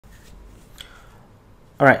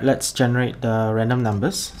Alright, let's generate the random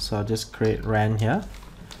numbers. So I'll just create ran here,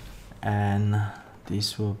 and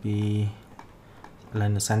this will be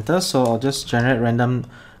in the center. So I'll just generate random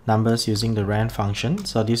numbers using the ran function.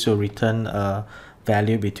 So this will return a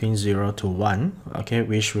value between 0 to 1, okay,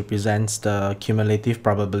 which represents the cumulative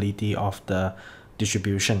probability of the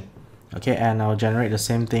distribution. Okay, and I'll generate the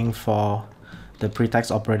same thing for the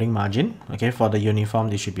pre-tax operating margin, okay, for the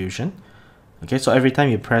uniform distribution. Okay, so every time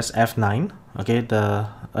you press F9, okay,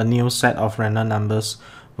 a new set of random numbers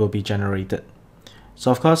will be generated.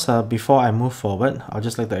 So of course, before I move forward, I'll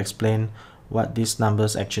just like to explain what these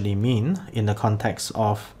numbers actually mean in the context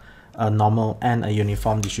of a normal and a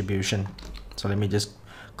uniform distribution. So let me just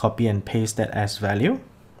copy and paste that as value.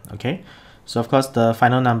 Okay, so of course the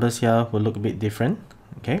final numbers here will look a bit different.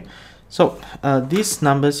 Okay, so these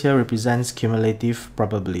numbers here represents cumulative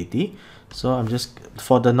probability. So I'm just,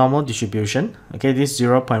 for the normal distribution, okay, this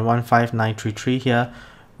 0.15933 here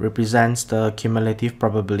represents the cumulative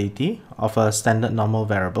probability of a standard normal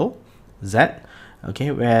variable, Z,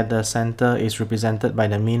 okay, where the center is represented by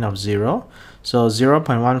the mean of 0. So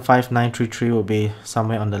 0.15933 will be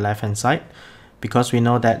somewhere on the left hand side, because we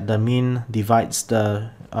know that the mean divides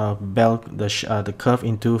the the curve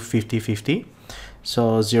into 50-50.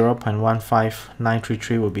 So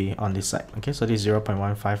 0.15933 will be on this side. Okay, so this is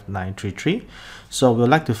 0.15933. So we'd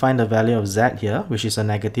like to find the value of Z here, which is a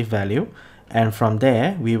negative value, and from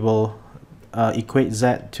there we will equate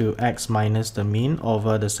Z to X minus the mean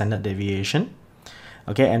over the standard deviation.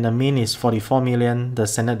 Okay, and the mean is 44 million, the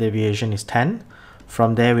standard deviation is 10.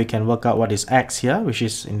 From there we can work out what is X here, which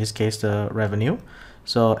is in this case the revenue.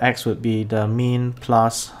 So X would be the mean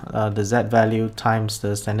plus the Z value times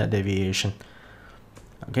the standard deviation.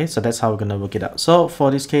 Okay, so that's how we're going to work it out. So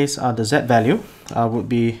for this case, the Z value would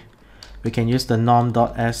be, we can use the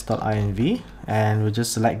norm.s.inv, and we'll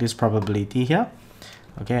just select this probability here.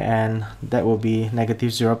 Okay, and that will be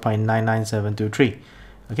negative 0.99723.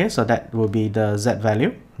 Okay, so that will be the Z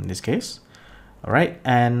value in this case. All right,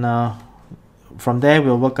 and from there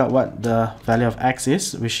we'll work out what the value of X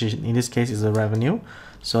is, which is, in this case is the revenue.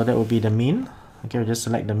 So that will be the mean. Okay, we'll just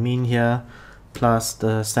select the mean here, plus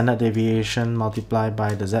the standard deviation multiplied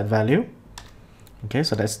by the Z value. Okay,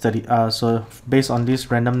 so that's 30. So based on this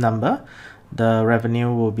random number, the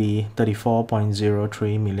revenue will be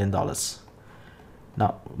 $34.03 million.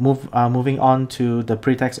 Now moving on to the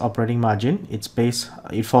pre-tax operating margin, it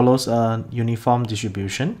follows a uniform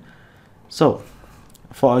distribution. So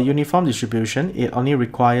for a uniform distribution, it only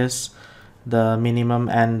requires the minimum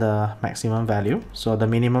and the maximum value. So the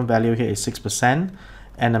minimum value here is 6%,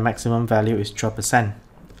 and the maximum value is 12%.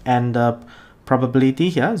 And the probability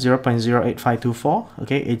here, 0.08524,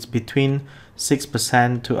 okay, it's between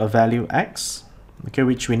 6% to a value X, okay,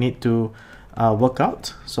 which we need to work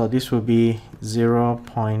out. So this will be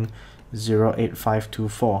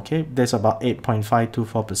 0.08524, okay, that's about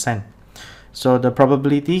 8.524%. So the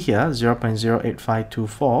probability here,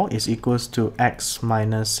 0.08524, is equals to X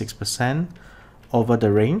minus 6% over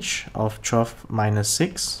the range of 12 minus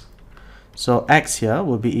 6. So X here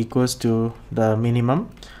will be equals to the minimum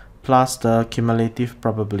plus the cumulative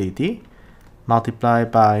probability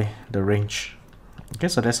multiplied by the range. Okay,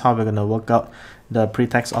 so that's how we're going to work out the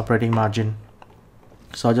pre-tax operating margin.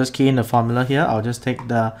 So I'll just key in the formula here. I'll just take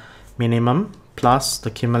the minimum plus the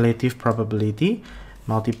cumulative probability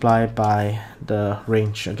multiplied by the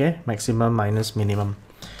range, okay, maximum minus minimum.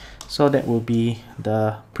 So that will be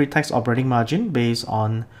the pre-tax operating margin based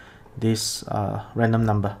on this random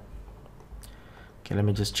number. Okay, let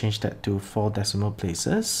me just change that to 4 decimal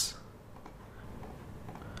places.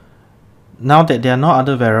 Now that there are no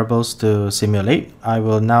other variables to simulate, I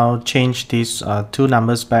will now change these two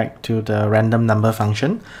numbers back to the random number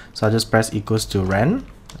function. So I'll just press equals to ran,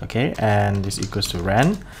 okay, and this equals to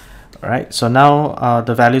ran. Alright, so now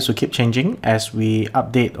the values will keep changing as we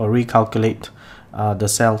update or recalculate the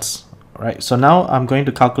cells. Alright, so now I'm going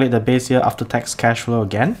to calculate the base year after tax cash flow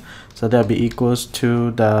again. So that'll be equals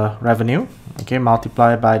to the revenue, okay,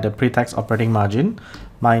 multiplied by the pre-tax operating margin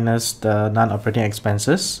minus the non-operating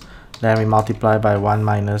expenses. Then we multiply by 1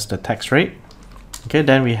 minus the tax rate. Okay,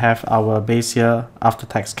 then we have our base year after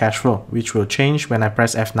tax cash flow, which will change when I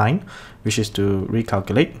press F9, which is to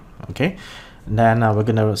recalculate. Okay, and then we're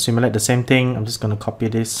going to simulate the same thing. I'm just going to copy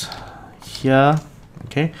this here.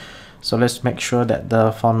 Okay, so let's make sure that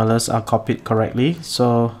the formulas are copied correctly.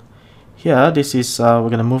 So here, this is we're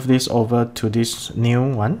going to move this over to this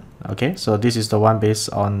new one. Okay, so this is the one based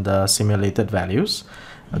on the simulated values.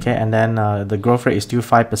 Okay, and then the growth rate is still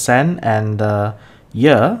 5%, and the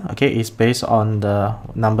year, okay, is based on the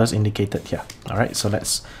numbers indicated here. All right, so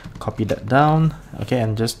let's copy that down, okay,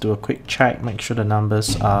 and just do a quick check, make sure the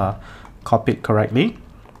numbers are copied correctly.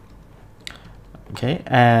 Okay,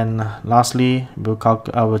 and lastly, we'll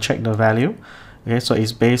check the value. Okay, so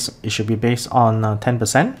it should be based on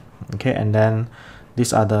 10%. Okay, and then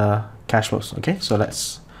these are the cash flows. Okay, so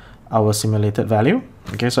that's our simulated value.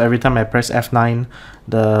 Okay, so every time I press F9,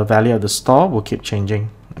 the value of the store will keep changing.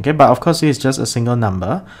 Okay, but of course this is just a single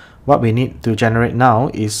number. What we need to generate now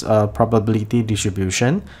is a probability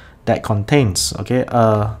distribution that contains, okay,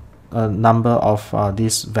 a number of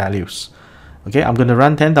these values. Okay, I'm going to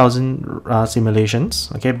run 10,000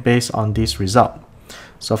 simulations, okay, based on this result.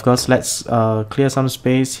 So of course, let's clear some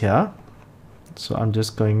space here. So I'm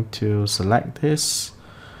just going to select this,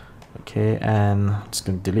 okay, and I'm just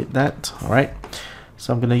going to delete that. All right,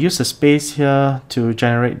 so I'm going to use the space here to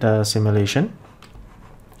generate the simulation.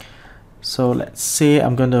 So let's say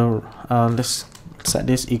I'm going to let's set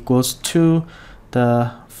this equals to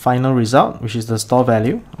the final result, which is the store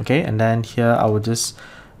value. Okay, and then here I will just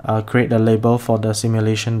create a label for the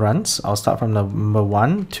simulation runs. I'll start from number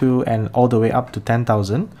 1, 2, and all the way up to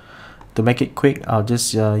 10,000. To make it quick, I'll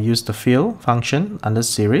just use the fill function under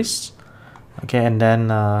series. Okay, and then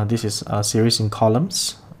this is a series in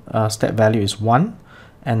columns. Step value is 1,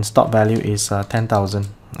 and stop value is 10,000.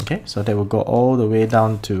 Okay, so that will go all the way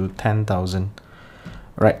down to 10,000.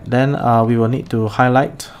 Right, then we will need to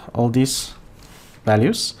highlight all these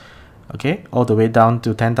values, okay, all the way down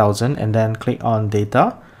to 10,000, and then click on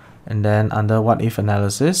data, and then under what if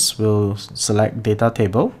analysis, we'll select data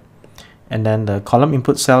table, and then the column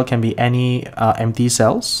input cell can be any empty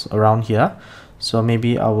cells around here. So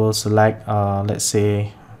maybe I will select let's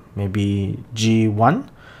say maybe G1.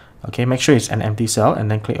 Okay, make sure it's an empty cell, and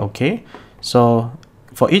then click OK. So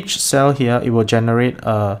for each cell here, it will generate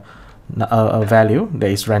a value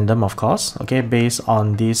that is random, of course, okay, based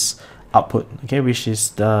on this output, okay, which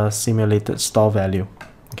is the simulated store value.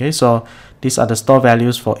 Okay, so these are the store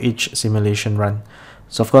values for each simulation run.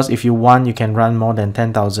 So of course, if you want, you can run more than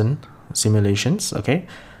 10,000 simulations. Okay,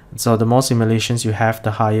 so the more simulations you have,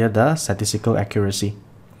 the higher the statistical accuracy.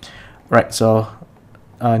 Right, so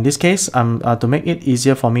in this case, to make it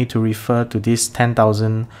easier for me to refer to these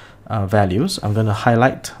 10,000 values, I'm going to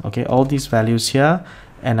highlight, okay, all these values here,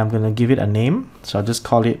 and I'm going to give it a name. So I'll just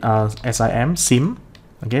call it sim.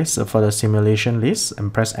 Okay, so for the simulation list,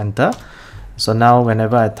 and press enter. So now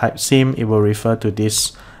whenever I type sim, it will refer to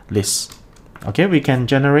this list. Okay, we can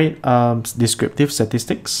generate descriptive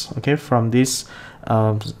statistics, okay, from this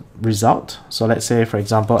result. So let's say, for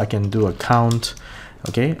example, I can do a count.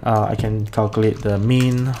 Okay, I can calculate the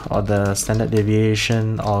mean or the standard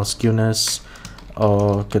deviation or skewness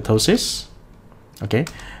or kurtosis. Okay,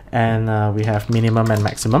 and we have minimum and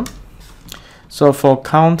maximum. So for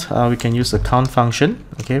count, we can use the count function,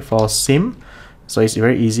 okay, for sim. So it's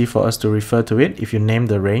very easy for us to refer to it if you name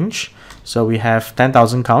the range. So we have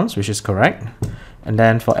 10,000 counts, which is correct. And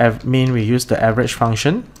then for mean, we use the average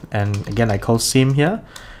function. And again, I call sim here.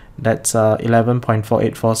 That's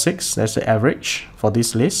 11.4846. That's the average for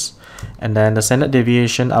this list. And then the standard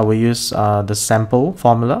deviation, I will use the sample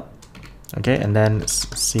formula. Okay, and then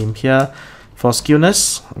sim here. For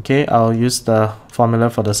skewness, okay, I'll use the formula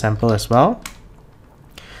for the sample as well.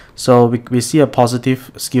 So we see a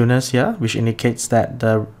positive skewness here, which indicates that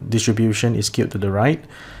the distribution is skewed to the right.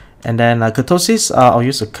 And then kurtosis, I'll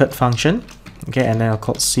use a kurt function. Okay, and then I'll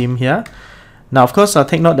call sim here. Now, of course,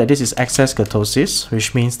 take note that this is excess kurtosis,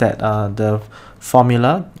 which means that the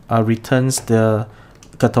formula returns the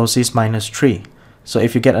kurtosis minus 3. So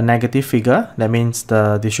if you get a negative figure, that means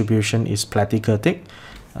the distribution is platykurtic.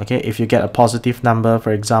 Okay, if you get a positive number,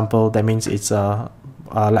 for example, that means it's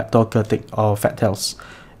leptokurtic or fat tails.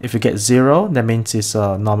 If you get 0, that means it's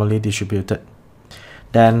normally distributed.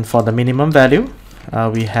 Then for the minimum value,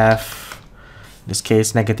 we have, in this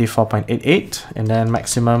case, negative 4.88, and then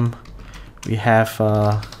maximum, we have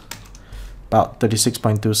about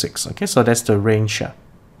 36.26. Okay, so that's the range here.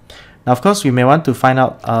 Now, of course, we may want to find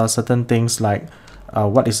out certain things like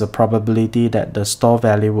what is the probability that the store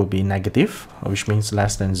value will be negative, which means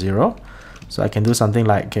less than 0. So I can do something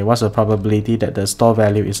like, okay, what's the probability that the store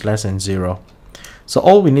value is less than 0? So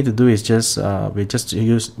all we need to do is just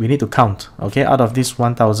we need to count, okay, out of these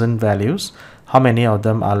 1,000 values, how many of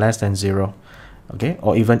them are less than 0, okay,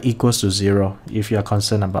 or even equals to 0 if you are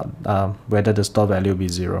concerned about whether the store value will be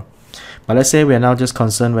 0. But let's say we are now just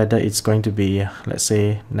concerned whether it's going to be, let's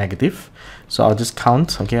say, negative. So I'll just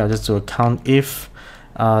count, okay, I'll just do a count if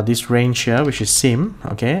this range here, which is sim,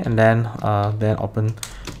 okay, and then open,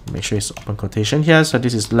 make sure it's open quotation here. So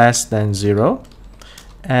this is less than 0.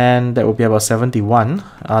 and that will be about 71.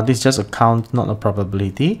 This is just a count, not a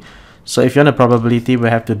probability. So if you want a probability, we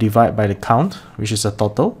have to divide by the count, which is a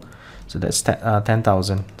total. So that's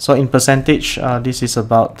 10,000. So in percentage, this is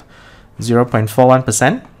about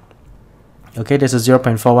 0.41%. Okay, there's a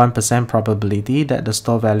 0.41% probability that the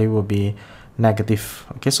store value will be negative.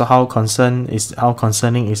 Okay, so how concerning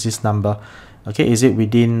is this number? Okay, is it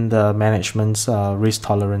within the management's risk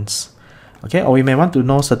tolerance? Okay, or we may want to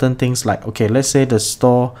know certain things like, okay, let's say the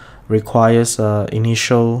store requires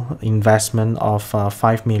initial investment of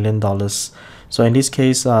 $5 million. So in this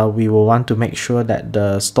case, we will want to make sure that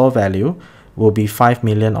the store value will be 5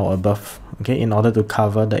 million or above, okay, in order to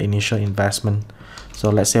cover the initial investment. So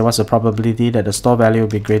let's say what's the probability that the store value will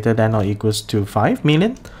be greater than or equals to 5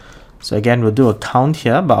 million. So again, we'll do a count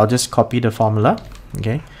here, but I'll just copy the formula.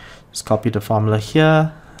 Okay, just copy the formula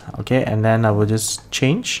here. Okay, and then I will just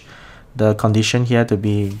change the condition here to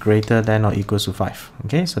be greater than or equals to 5.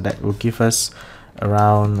 Okay, so that will give us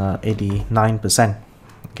around 89%,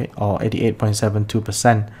 okay, or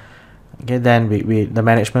 88.72%. Okay, then the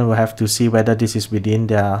management will have to see whether this is within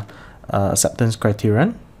their acceptance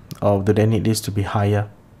criterion, or do they need this to be higher.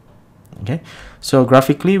 Okay, so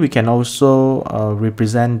graphically we can also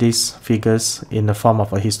represent these figures in the form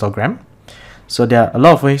of a histogram. So there are a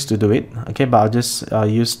lot of ways to do it, okay, but I'll just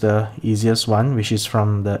use the easiest one, which is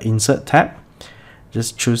from the Insert tab.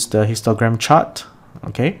 Just choose the histogram chart.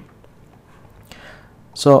 Okay,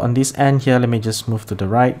 so on this end here, let me just move to the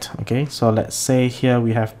right. Okay, so let's say here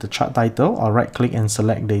we have the chart title. I'll right click and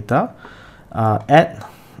select data, add,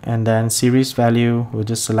 and then series value, we'll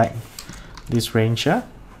just select this range here,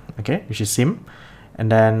 okay, which is sim, and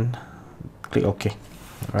then click OK.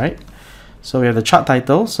 All right, so we have the chart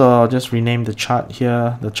title, so I'll just rename the chart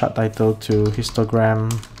here, the chart title, to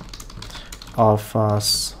histogram of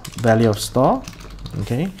value of store.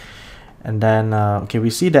 Okay, and then okay, we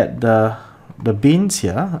see that the bins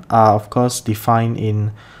here are of course defined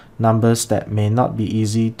in numbers that may not be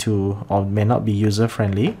easy to, or may not be user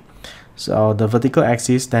friendly. So the vertical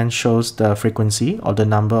axis then shows the frequency or the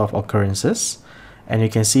number of occurrences, and you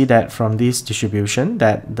can see that from this distribution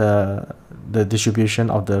that the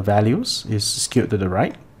distribution of the values is skewed to the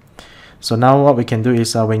right. So now what we can do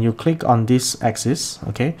is when you click on this axis,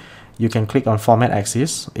 okay, you can click on format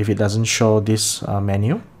axis if it doesn't show this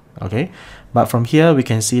menu. Okay, but from here we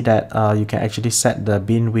can see that you can actually set the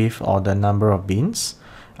bin width or the number of bins.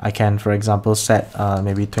 I can, for example, set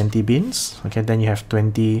maybe 20 bins. Okay, then you have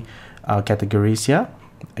 20 categories here.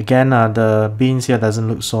 Again, the bins here doesn't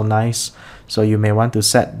look so nice, so you may want to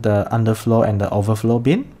set the underflow and the overflow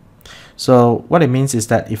bin. So what it means is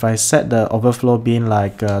that if I set the overflow bin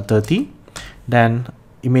like 30, then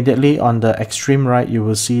immediately on the extreme right you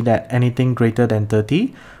will see that anything greater than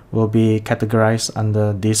 30 will be categorized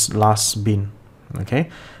under this last bin. Okay,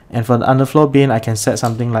 and for the underflow bin I can set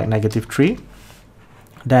something like -3.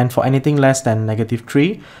 Then for anything less than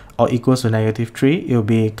 -3 or equals to -3, it will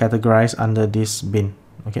be categorized under this bin.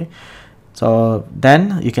 Okay, so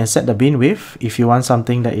then you can set the bin width. If you want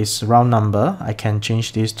something that is round number, I can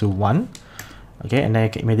change this to 1. Okay, and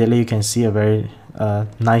then immediately you can see a very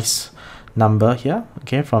nice number here.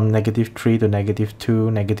 Okay, from -3 to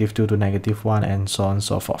 -2, -2 to -1, and so on and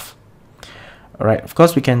so forth. Alright, of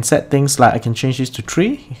course we can set things like I can change this to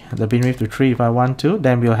 3, the bin width to 3 if I want to.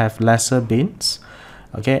 Then we'll have lesser bins.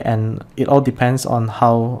 Okay, and it all depends on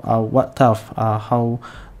how what type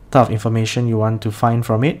of information you want to find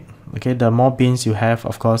from it. Okay, the more bins you have,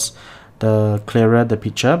 of course, the clearer the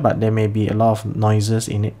picture, but there may be a lot of noises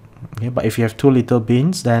in it. Okay, but if you have too little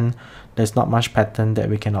bins, then there's not much pattern that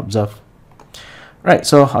we can observe. Right,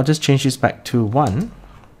 so I'll just change this back to 1.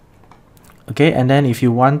 Okay, and then if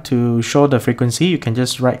you want to show the frequency, you can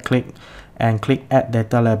just right click and click add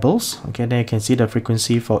data labels. Okay, then you can see the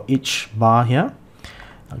frequency for each bar here.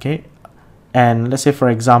 Okay, and let's say for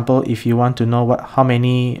example, if you want to know how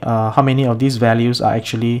many of these values are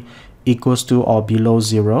actually equals to or below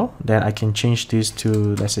 0, then I can change this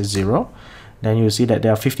to, let's say, 0. Then you'll see that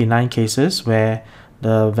there are 59 cases where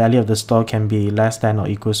the value of the store can be less than or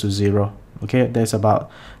equals to 0. Okay, there's about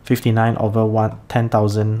 59 over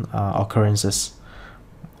 10,000 occurrences.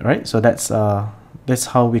 Right, so that's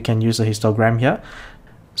how we can use a histogram here.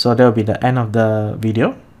 So that will be the end of the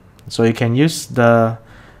video. So you can use the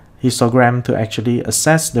histogram to actually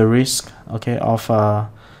assess the risk, okay, of a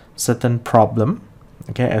certain problem,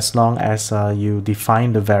 okay, as long as you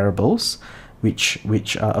define the variables which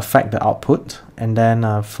affect the output. And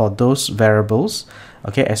then for those variables,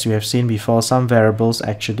 okay, as we have seen before, some variables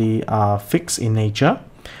actually are fixed in nature,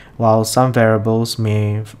 while some variables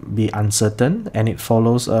may be uncertain, and it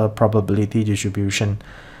follows a probability distribution.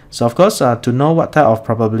 So of course, to know what type of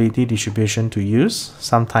probability distribution to use,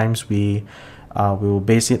 sometimes we will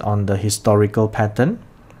base it on the historical pattern,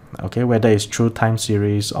 okay, whether it's through time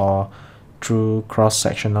series or through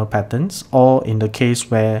cross-sectional patterns, or in the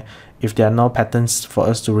case where if there are no patterns for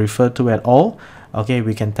us to refer to at all, okay,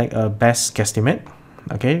 we can take a best guesstimate,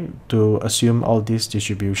 okay, to assume all these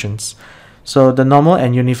distributions. So the normal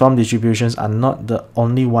and uniform distributions are not the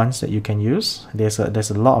only ones that you can use. There's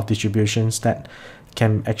a lot of distributions that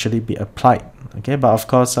can actually be applied, okay, but of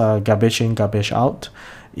course, garbage in, garbage out.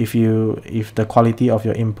 If the quality of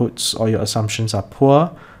your inputs or your assumptions are poor,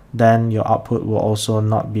 then your output will also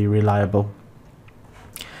not be reliable.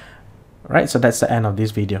 Right, so that's the end of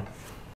this video.